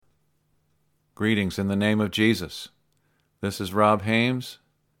Greetings in the name of Jesus. This is Rob Hames.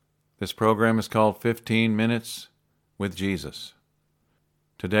 This program is called 15 Minutes with Jesus.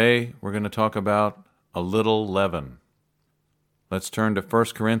 Today we're going to talk about a little leaven. Let's turn to 1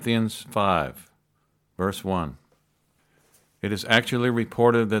 Corinthians 5, verse 1. It is actually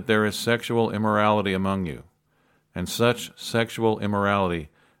reported that there is sexual immorality among you, and such sexual immorality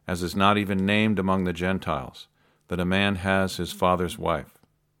as is not even named among the Gentiles, that a man has his father's wife.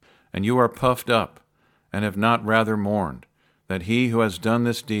 And you are puffed up, and have not rather mourned, that he who has done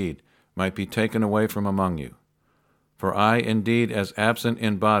this deed might be taken away from among you. For I indeed, as absent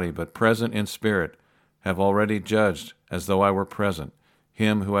in body, but present in spirit, have already judged, as though I were present,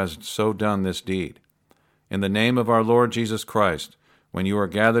 him who has so done this deed. In the name of our Lord Jesus Christ, when you are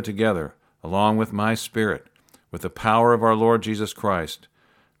gathered together, along with my spirit, with the power of our Lord Jesus Christ,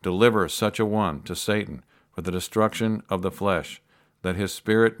 deliver such a one to Satan for the destruction of the flesh, that his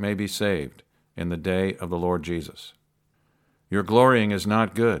spirit may be saved in the day of the Lord Jesus. Your glorying is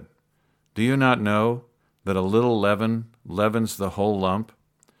not good. Do you not know that a little leaven leavens the whole lump?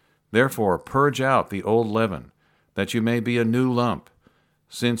 Therefore purge out the old leaven, that you may be a new lump,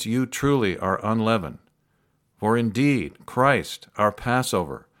 since you truly are unleavened. For indeed Christ, our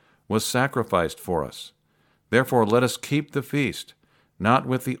Passover, was sacrificed for us. Therefore let us keep the feast, not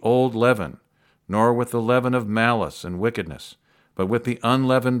with the old leaven, nor with the leaven of malice and wickedness, but with the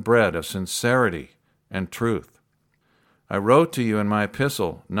unleavened bread of sincerity and truth. I wrote to you in my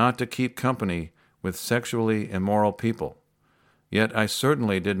epistle not to keep company with sexually immoral people. Yet I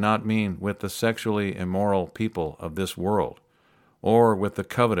certainly did not mean with the sexually immoral people of this world, or with the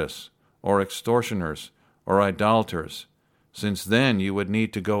covetous, or extortioners, or idolaters, since then you would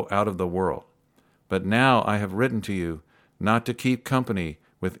need to go out of the world. But now I have written to you not to keep company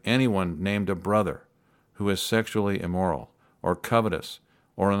with anyone named a brother who is sexually immoral, or covetous,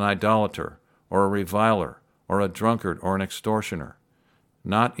 or an idolater, or a reviler, or a drunkard, or an extortioner,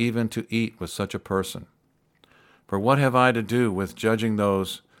 not even to eat with such a person. For what have I to do with judging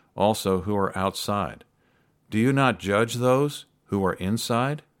those also who are outside? Do you not judge those who are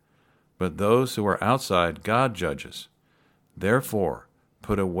inside? But those who are outside God judges. Therefore,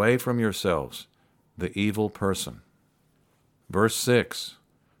 put away from yourselves the evil person. Verse 6,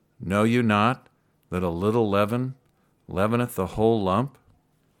 Know you not that a little leaven leaveneth the whole lump?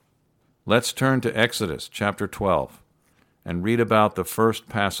 Let's turn to Exodus chapter 12 and read about the first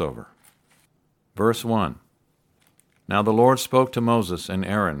Passover. Verse 1, Now the Lord spoke to Moses and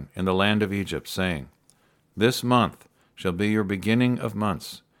Aaron in the land of Egypt, saying, This month shall be your beginning of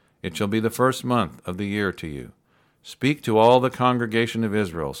months. It shall be the first month of the year to you. Speak to all the congregation of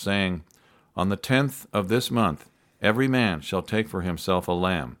Israel, saying, On the 10th of this month every man shall take for himself a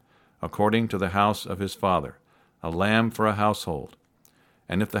lamb, according to the house of his father, a lamb for a household.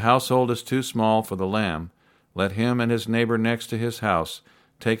 And if the household is too small for the lamb, let him and his neighbor next to his house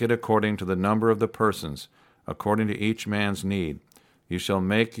take it according to the number of the persons, according to each man's need. You shall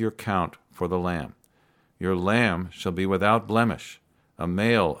make your count for the lamb. Your lamb shall be without blemish, a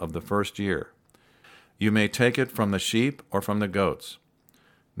male of the first year. You may take it from the sheep or from the goats.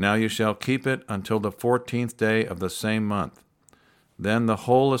 Now you shall keep it until the 14th day of the same month. Then the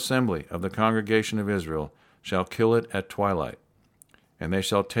whole assembly of the congregation of Israel shall kill it at twilight. And they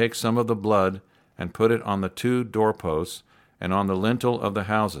shall take some of the blood and put it on the 2 doorposts and on the lintel of the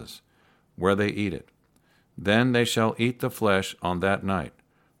houses, where they eat it. Then they shall eat the flesh on that night,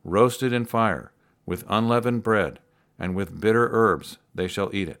 roasted in fire, with unleavened bread, and with bitter herbs they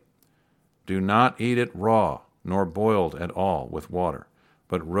shall eat it. Do not eat it raw, nor boiled at all with water,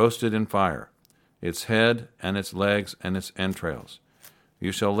 but roasted in fire, its head and its legs and its entrails.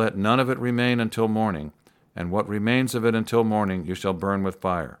 You shall let none of it remain until morning, and what remains of it until morning you shall burn with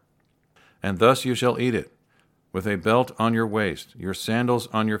fire. And thus you shall eat it, with a belt on your waist, your sandals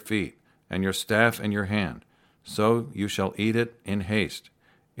on your feet, and your staff in your hand. So you shall eat it in haste.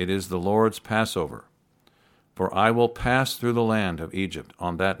 It is the Lord's Passover. For I will pass through the land of Egypt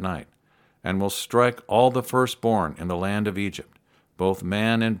on that night, and will strike all the firstborn in the land of Egypt, both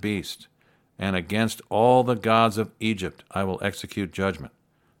man and beast, and against all the gods of Egypt I will execute judgment.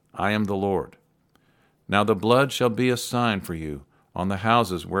 I am the Lord. Now the blood shall be a sign for you on the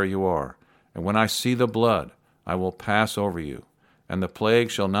houses where you are, and when I see the blood, I will pass over you, and the plague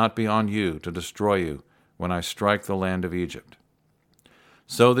shall not be on you to destroy you when I strike the land of Egypt.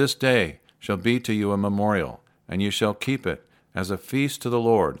 So this day shall be to you a memorial, and you shall keep it as a feast to the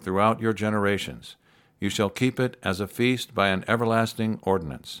Lord throughout your generations. You shall keep it as a feast by an everlasting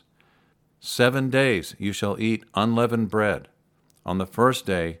ordinance. 7 days you shall eat unleavened bread. On the first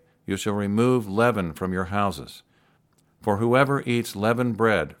day you shall remove leaven from your houses. For whoever eats leavened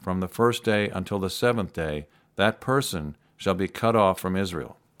bread from the first day until the seventh day, that person shall be cut off from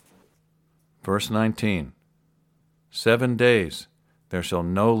Israel. Verse 19. 7 days there shall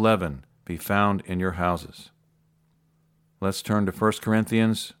no leaven be found in your houses. Let's turn to 1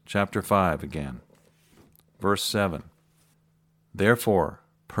 Corinthians chapter 5 again. Verse 7. Therefore,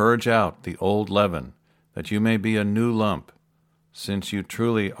 purge out the old leaven, that you may be a new lump, since you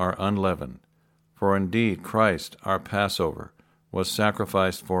truly are unleavened. For indeed Christ, our Passover, was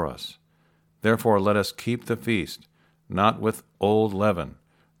sacrificed for us. Therefore let us keep the feast, not with old leaven,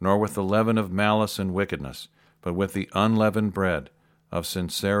 nor with the leaven of malice and wickedness, but with the unleavened bread of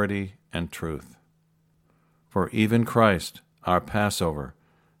sincerity and truth. For even Christ, our Passover,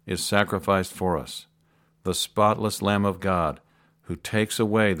 is sacrificed for us, the spotless Lamb of God, who takes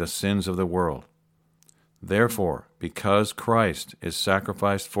away the sins of the world. Therefore, because Christ is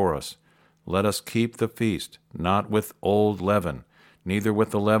sacrificed for us, let us keep the feast, not with old leaven, neither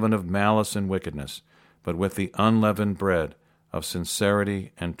with the leaven of malice and wickedness, but with the unleavened bread of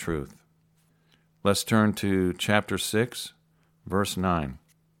sincerity and truth. Let's turn to chapter 6, verse 9.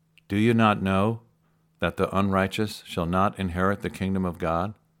 Do you not know that the unrighteous shall not inherit the kingdom of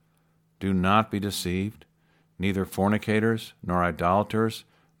God? Do not be deceived. Neither fornicators, nor idolaters,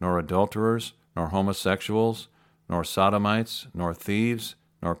 nor adulterers, nor homosexuals, nor sodomites, nor thieves,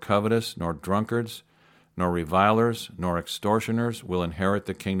 nor covetous, nor drunkards, nor revilers, nor extortioners will inherit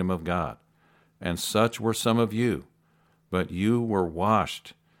the kingdom of God. And such were some of you. But you were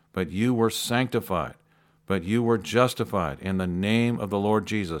washed, but you were sanctified, but you were justified in the name of the Lord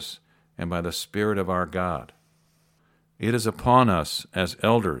Jesus and by the Spirit of our God. It is upon us as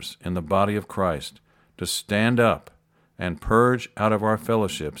elders in the body of Christ to stand up and purge out of our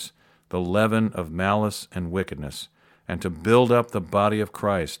fellowships the leaven of malice and wickedness, and to build up the body of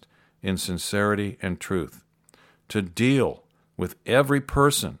Christ in sincerity and truth, to deal with every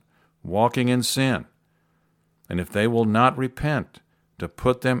person walking in sin, and if they will not repent, to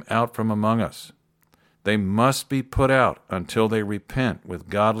put them out from among us. They must be put out until they repent with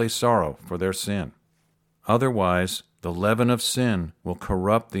godly sorrow for their sin. Otherwise, the leaven of sin will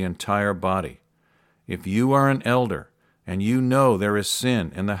corrupt the entire body. If you are an elder and you know there is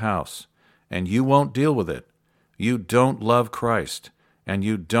sin in the house and you won't deal with it, you don't love Christ and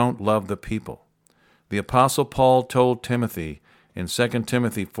you don't love the people. The Apostle Paul told Timothy in 2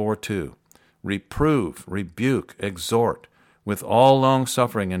 Timothy 4:2, reprove, rebuke, exhort with all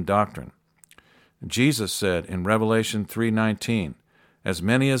longsuffering and doctrine. Jesus said in Revelation 3:19, as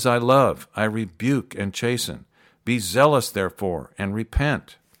many as I love, I rebuke and chasten. Be zealous, therefore, and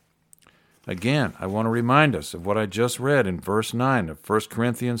repent. Again, I want to remind us of what I just read in verse 9 of 1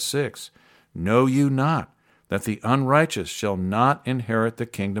 Corinthians 6. Know you not that the unrighteous shall not inherit the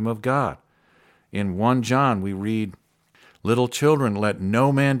kingdom of God? In 1 John we read, little children, let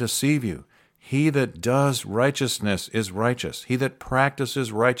no man deceive you. He that does righteousness is righteous. He that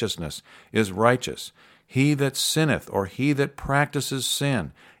practices righteousness is righteous. He that sinneth, or he that practices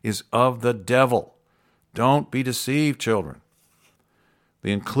sin, is of the devil. Don't be deceived, children.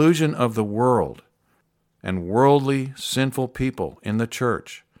 The inclusion of the world and worldly, sinful people in the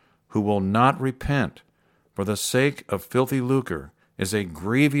church who will not repent for the sake of filthy lucre is a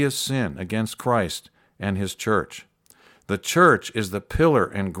grievous sin against Christ and his church. The church is the pillar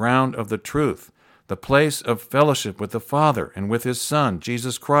and ground of the truth, the place of fellowship with the Father and with his Son,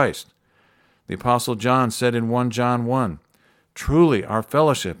 Jesus Christ. The Apostle John said in 1 John 1, truly our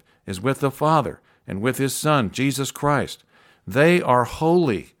fellowship is with the Father and with his Son, Jesus Christ. They are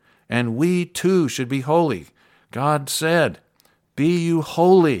holy, and we too should be holy. God said, be you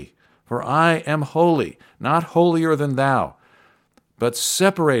holy, for I am holy, not holier than thou, but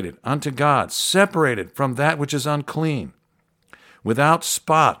separated unto God, separated from that which is unclean, without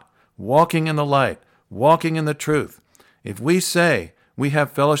spot, walking in the light, walking in the truth. If we say we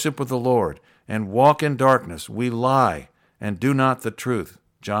have fellowship with the Lord and walk in darkness, we lie and do not the truth,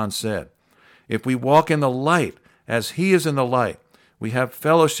 John said. If we walk in the light as he is in the light, we have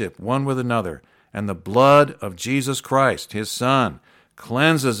fellowship one with another, and the blood of Jesus Christ, his Son,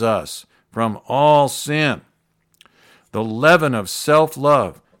 cleanses us from all sin. The leaven of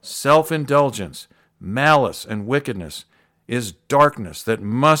self-love, self-indulgence, malice, and wickedness is darkness that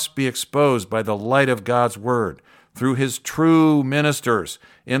must be exposed by the light of God's word through his true ministers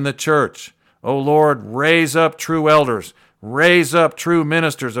in the church. O Lord, raise up true elders, raise up true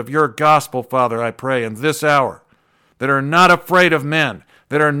ministers of your gospel, Father, I pray, in this hour, that are not afraid of men,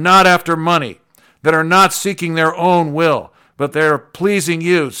 that are not after money, that are not seeking their own will, but they are pleasing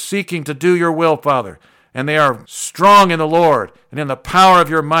you, seeking to do your will, Father. And they are strong in the Lord and in the power of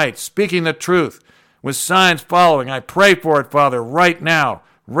your might, speaking the truth with signs following. I pray for it, Father, right now.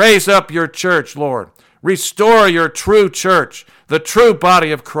 Raise up your church, Lord. Restore your true church, the true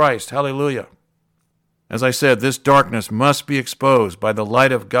body of Christ. Hallelujah. As I said, this darkness must be exposed by the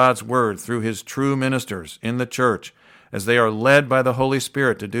light of God's word through his true ministers in the church as they are led by the Holy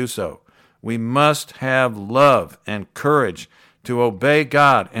Spirit to do so. We must have love and courage to obey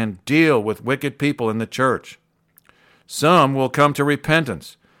God and deal with wicked people in the church. Some will come to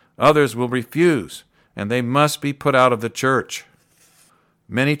repentance. Others will refuse, and they must be put out of the church.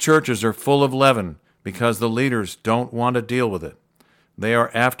 Many churches are full of leaven because the leaders don't want to deal with it. They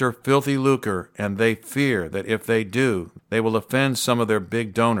are after filthy lucre, and they fear that if they do, they will offend some of their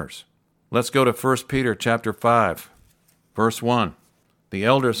big donors. Let's go to 1 Peter chapter 5, verse 1. The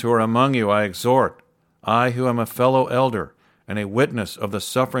elders who are among you I exhort, I who am a fellow elder and a witness of the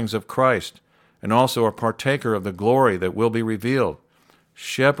sufferings of Christ, and also a partaker of the glory that will be revealed.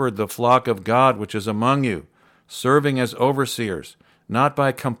 Shepherd the flock of God which is among you, serving as overseers, not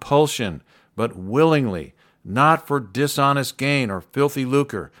by compulsion, but willingly, not for dishonest gain or filthy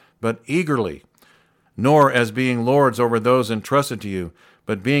lucre, but eagerly, nor as being lords over those entrusted to you,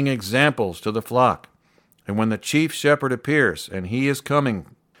 but being examples to the flock. And when the chief shepherd appears, and he is coming,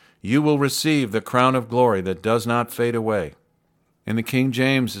 you will receive the crown of glory that does not fade away. In the King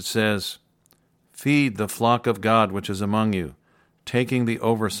James it says, Feed the flock of God which is among you, taking the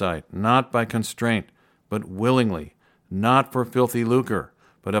oversight, not by constraint, but willingly, not for filthy lucre,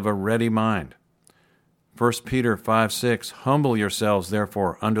 but of a ready mind. 1 Peter 5:6, Humble yourselves,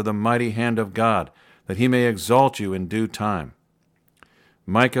 therefore, under the mighty hand of God, that he may exalt you in due time.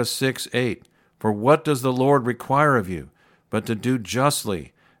 Micah 6:8, For what does the Lord require of you, but to do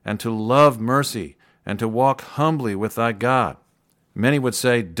justly, and to love mercy, and to walk humbly with thy God? Many would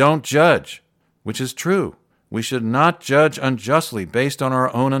say, don't judge, which is true. We should not judge unjustly based on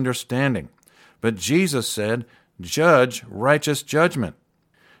our own understanding. But Jesus said, judge righteous judgment.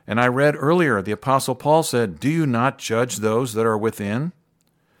 And I read earlier, the Apostle Paul said, do you not judge those that are within?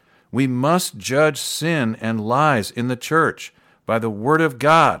 We must judge sin and lies in the church by the Word of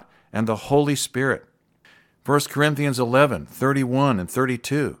God and the Holy Spirit. 1 Corinthians 11:31 and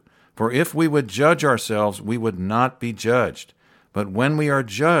 32. For if we would judge ourselves, we would not be judged. But when we are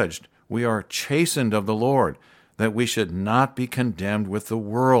judged, we are chastened of the Lord, that we should not be condemned with the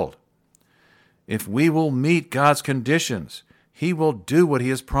world. If we will meet God's conditions, he will do what he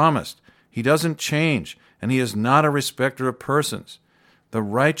has promised. He doesn't change, and he is not a respecter of persons. The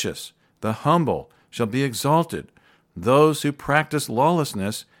righteous, the humble, shall be exalted. Those who practice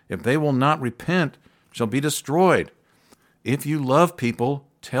lawlessness, if they will not repent, shall be destroyed. If you love people,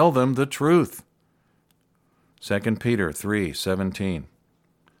 tell them the truth. 2 Peter 3:17.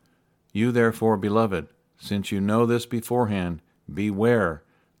 You therefore, beloved, since you know this beforehand, beware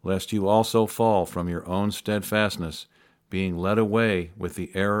lest you also fall from your own steadfastness, being led away with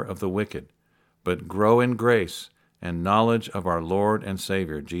the error of the wicked, but grow in grace and knowledge of our Lord and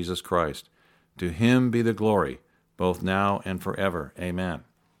Savior, Jesus Christ. To him be the glory, both now and forever. Amen.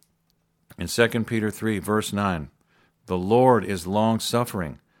 In 2 Peter 3, verse 9, the Lord is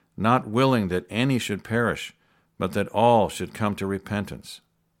long-suffering, not willing that any should perish, but that all should come to repentance.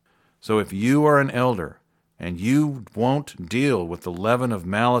 So if you are an elder, and you won't deal with the leaven of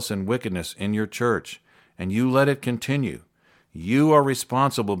malice and wickedness in your church, and you let it continue, you are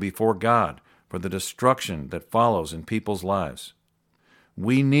responsible before God for the destruction that follows in people's lives.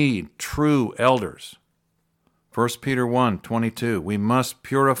 We need true elders. 1 Peter 1:22, we must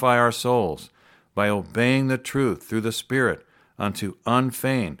purify our souls by obeying the truth through the Spirit unto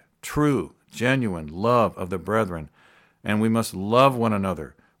unfeigned, true, genuine love of the brethren, and we must love one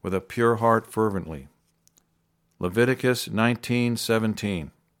another with a pure heart fervently. Leviticus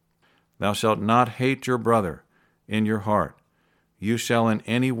 19:17, thou shalt not hate your brother in your heart. You shall in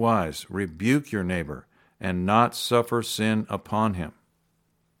any wise rebuke your neighbor and not suffer sin upon him.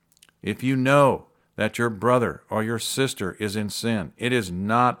 If you know that your brother or your sister is in sin, it is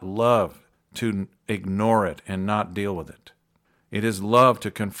not love to ignore it and not deal with it. It is love to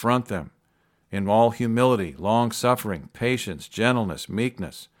confront them in all humility, long-suffering, patience, gentleness,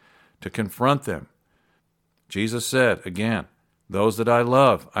 meekness, to confront them. Jesus said, again, those that I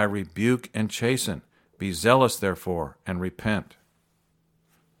love I rebuke and chasten. Be zealous, therefore, and repent.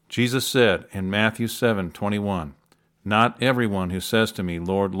 Jesus said in Matthew 7:21, not everyone who says to me,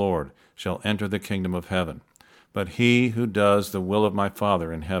 Lord, Lord, shall enter the kingdom of heaven, but he who does the will of my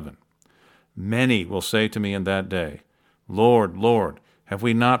Father in heaven. Many will say to me in that day, Lord, Lord, have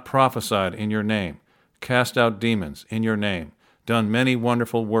we not prophesied in your name, cast out demons in your name, done many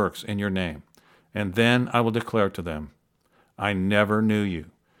wonderful works in your name? And then I will declare to them, I never knew you.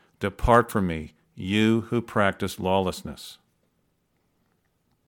 Depart from me, you who practice lawlessness.